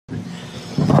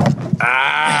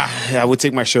I would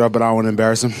take my shirt off, but I don't want to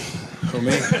embarrass him. For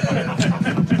me?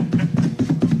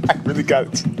 I really got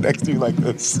it next to you like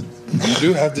this. You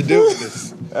do have to deal with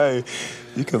this. Hey,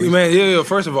 you could. Man, yeah.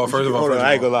 First of all.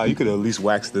 I ain't gonna lie. You could at least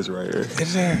wax this right here.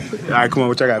 Is there? All right, come on.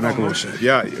 What y'all got? Come on.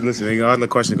 Yeah, listen. All the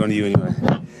questions going to you anyway.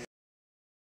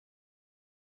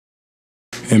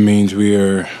 It means we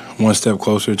are one step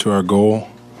closer to our goal,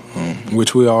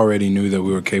 which we already knew that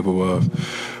we were capable of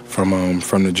from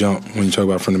the jump. When you talk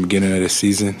about from the beginning of the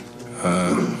season,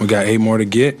 we got 8 more to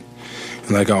get.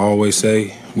 And like I always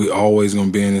say, we always gonna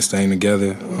be in this thing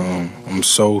together. I'm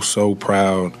so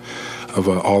proud of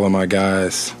all of my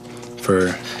guys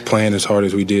for playing as hard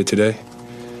as we did today.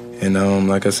 And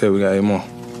like I said, we got 8 more.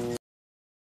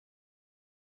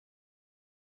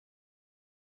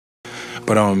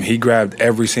 But he grabbed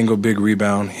every single big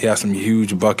rebound. He had some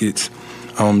huge buckets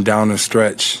down the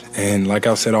stretch. And like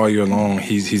I said all year long,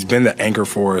 he's been the anchor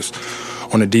for us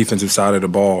on the defensive side of the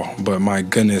ball. But my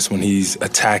goodness, when he's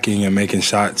attacking and making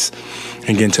shots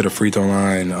and getting to the free throw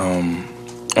line on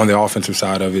the offensive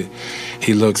side of it,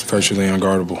 he looks virtually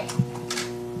unguardable.